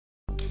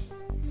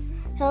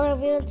Hello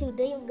everyone,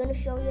 today I'm going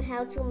to show you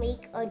how to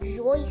make a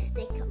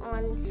joystick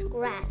on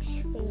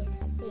Scratch.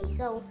 Okay,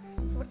 so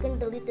we're going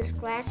to delete the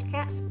Scratch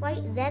cat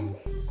sprite, then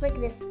click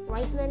this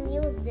sprite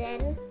menu,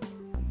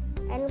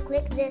 and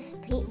click this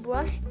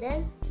paintbrush,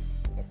 then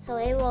so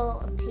it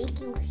will take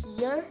you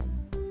here,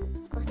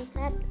 custom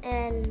tab,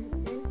 and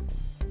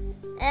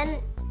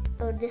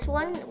or this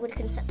one, we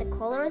can set the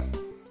colors,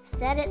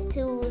 set it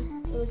to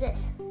this,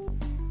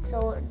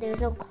 so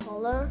there's no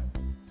color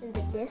in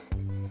the disc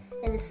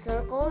and the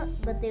circle,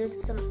 but there's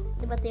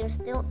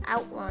still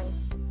outline.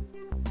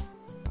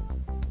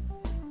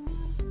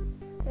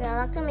 Yeah, I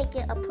like to make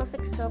it a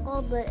perfect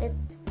circle, but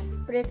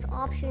it's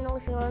optional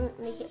if you want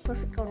to make it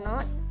perfect or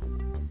not.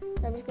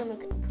 So I'm just gonna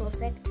make it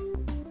perfect.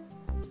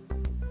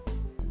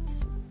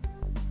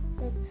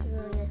 Let's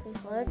yes, move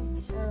forward.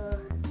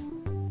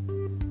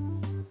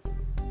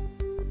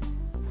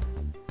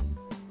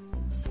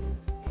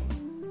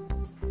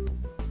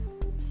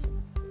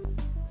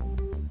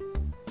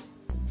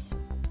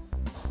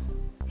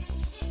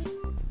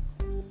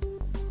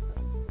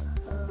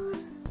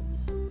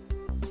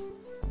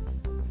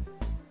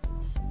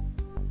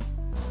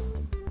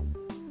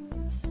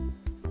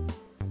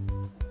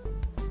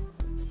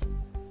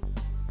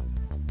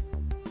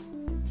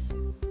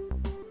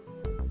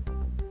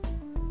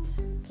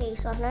 Okay,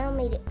 so I've now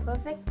made it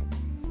perfect.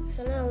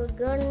 So now we're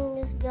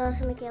gonna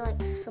just make it like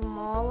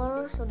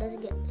smaller, so it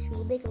doesn't get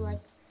too big.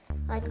 Like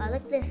I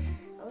like this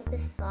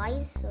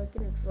size, so you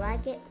can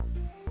drag it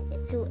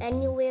to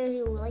anywhere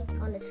you like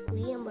on the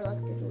screen. But I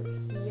like to do it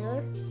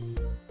here.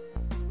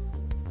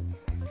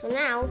 So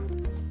now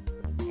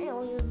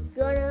you're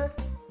gonna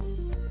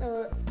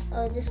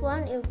this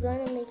one you're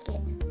gonna make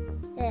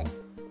it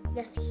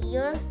just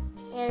here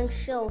and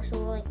show. So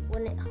like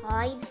when it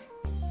hides,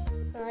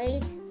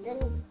 right? Then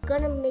you're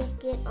gonna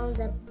make it on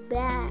the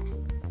back.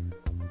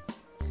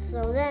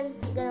 So then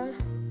you're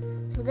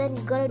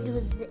gonna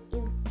do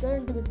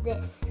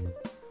this.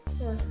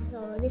 So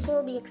this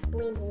will be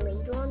explained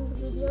later on in the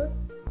video.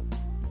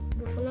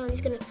 But for now, I'm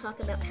just gonna talk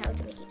about how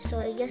to make it. So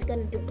you're just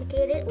gonna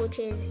duplicate it, which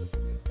is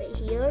right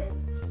here.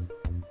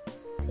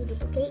 So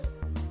duplicate.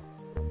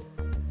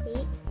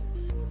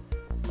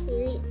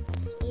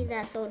 See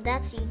that? So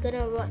that's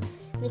you're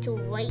need to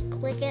right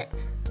click it.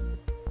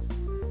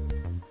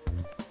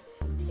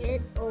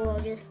 Or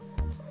just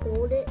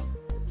hold it.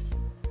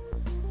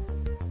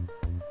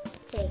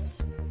 Okay,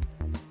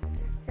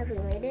 have we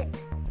made it?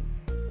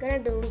 Gonna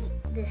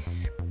delete this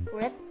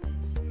script.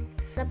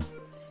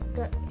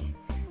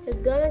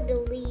 You're gonna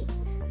delete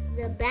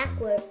the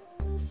backward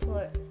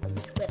part of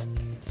the script.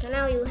 So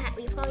now you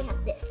probably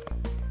have this.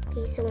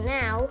 Okay, so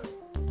now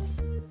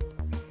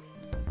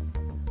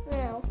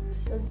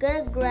you're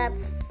gonna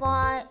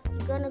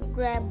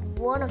grab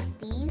one of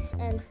these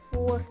and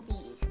 4 of these.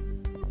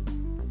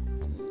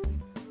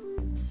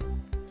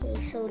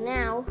 So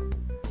now,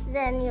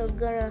 then you're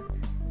gonna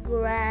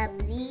grab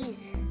these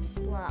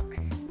blocks,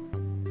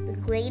 the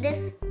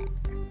greater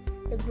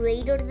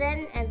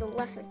than, and the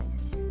lesser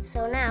than.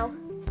 So now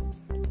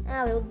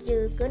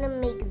you're gonna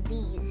make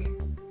these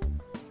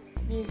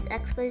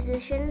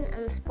exposition,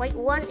 and sprite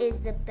 1 is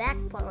the back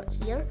part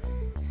here.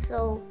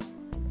 So,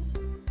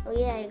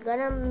 you're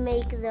gonna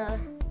make the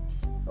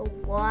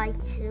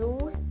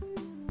Y2,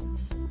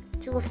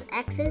 2 of the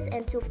X's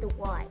and 2 of the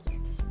Y's.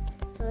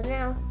 So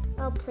now,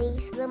 I'll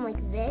place them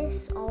like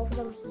this, all of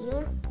them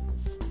here.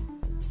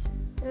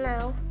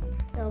 Now,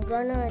 we're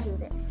gonna do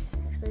this.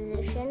 X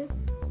position,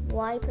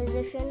 Y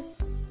position.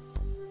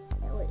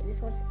 Wait, this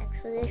one's X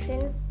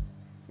position.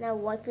 Now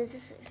Y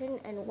position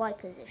and Y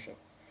position.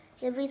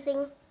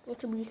 Everything needs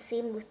to be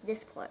same with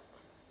this part.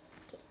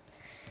 Okay.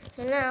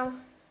 So now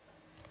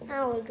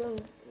we're going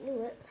to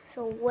do it.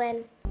 So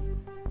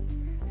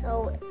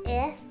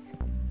if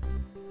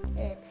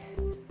it's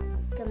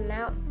the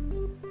mouse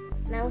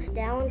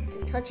down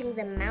and touching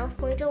the mouse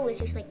pointer,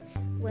 which is like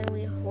when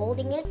we're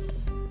holding it,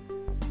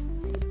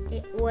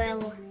 it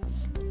will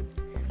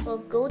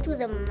go to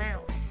the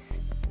mouse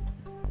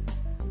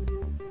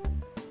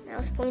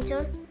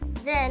pointer,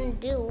 then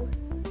do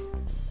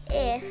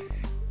if.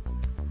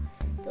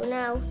 So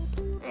now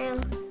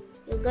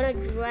you're gonna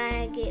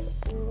drag it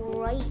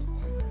right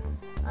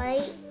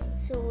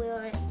so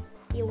where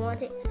you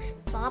want it to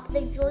stop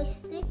the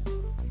joystick.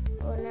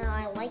 Oh, now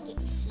I like it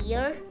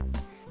here.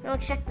 Now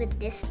check the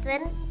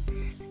distance,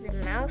 the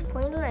mouse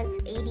pointer, and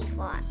it's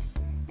 85.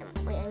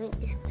 Wait, I mean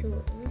it's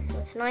 2, so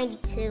it's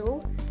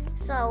 92.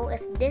 So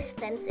if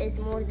distance is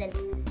more than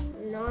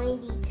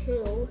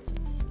 92,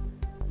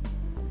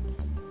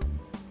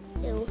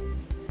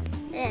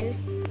 then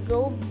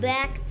go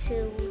back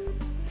to.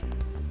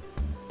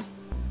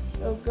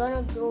 We're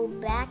gonna go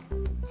back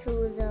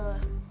to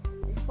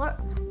this part,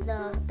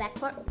 the back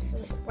part, so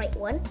sprite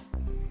 1.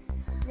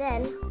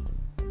 Then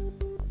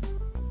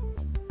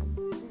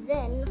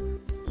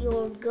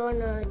you're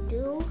gonna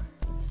do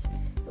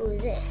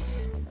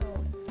this.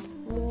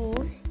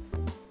 Move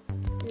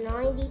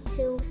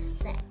 92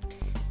 steps.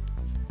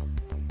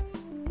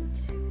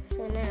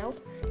 So now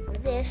for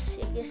this,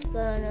 you're just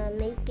gonna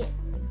make it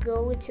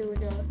go to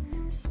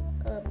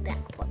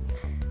back part.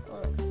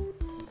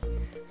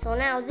 So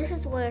now this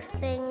is where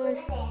things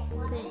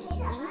pretty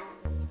easy.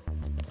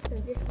 So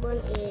this one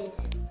is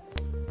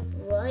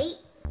right.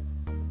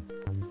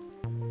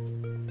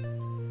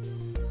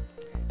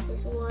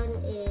 This one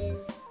is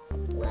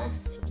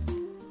left.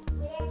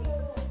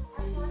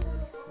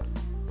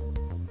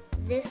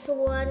 This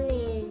one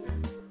is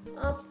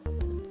up.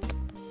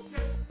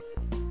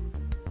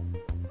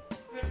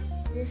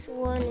 This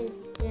one is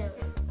down.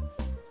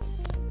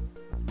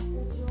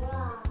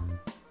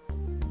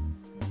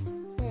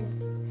 And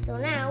so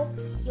now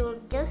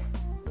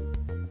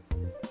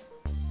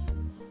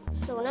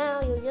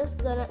you're just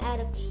gonna add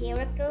a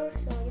character.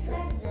 So just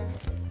like the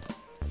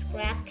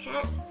scratch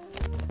cat.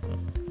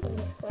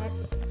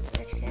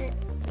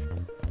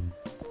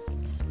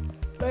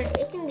 But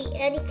it can be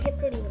any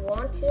character you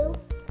want to.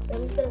 So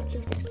I'm just gonna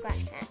choose the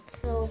scratch cat.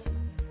 So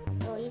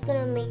you're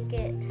gonna make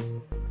it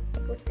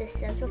go to the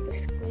center of the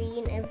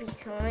screen every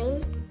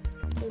time.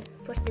 You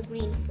push the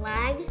green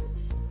flag.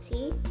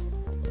 See?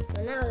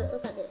 So now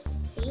look at this.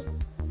 See?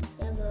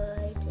 You have a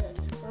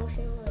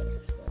function.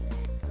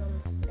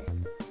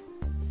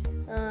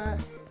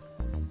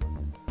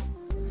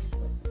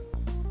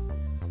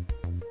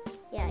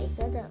 Yeah, you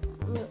gotta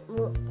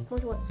move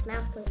what the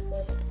mouse plays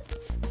for.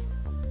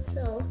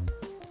 So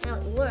now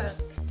it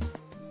works.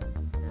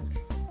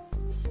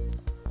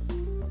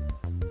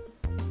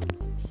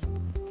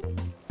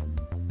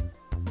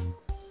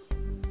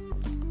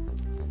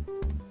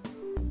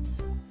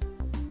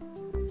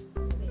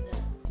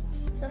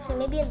 So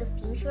maybe in the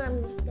future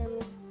I'm just gonna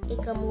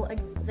make a more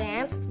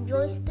advanced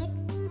joystick.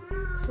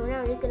 So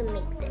now we're gonna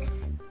make this.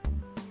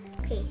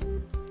 Okay,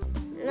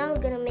 now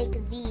we're gonna make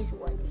these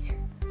ones.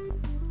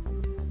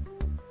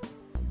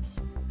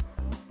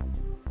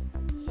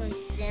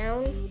 One's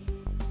down,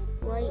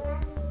 right,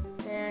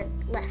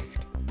 and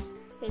left.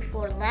 Okay,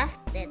 for left,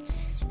 that's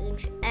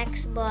change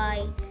X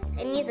by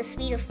any of the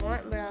speed of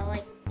font, but I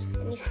like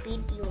any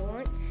speed you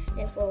want.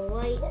 And for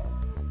right,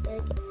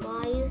 make it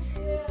 5.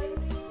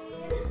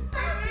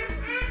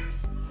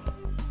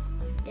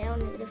 Down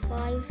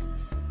 -5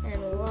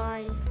 and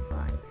Y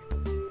 5.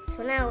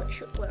 So now it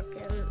should work.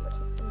 Let me look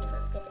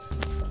at this.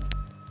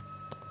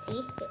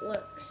 See, it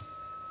works.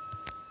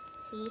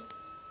 See,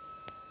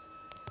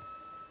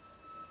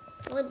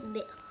 it's a little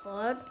bit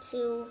hard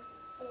to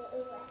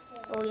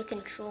you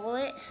control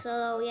it.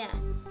 So yeah.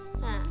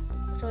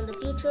 So in the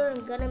future,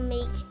 I'm gonna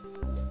make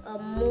a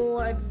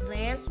more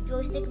advanced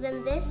joystick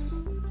than this.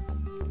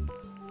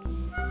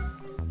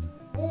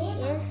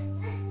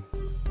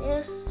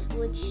 This,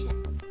 which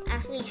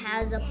actually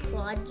has a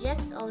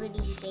project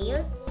already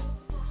shared.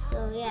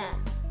 So yeah,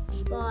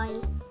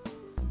 bye.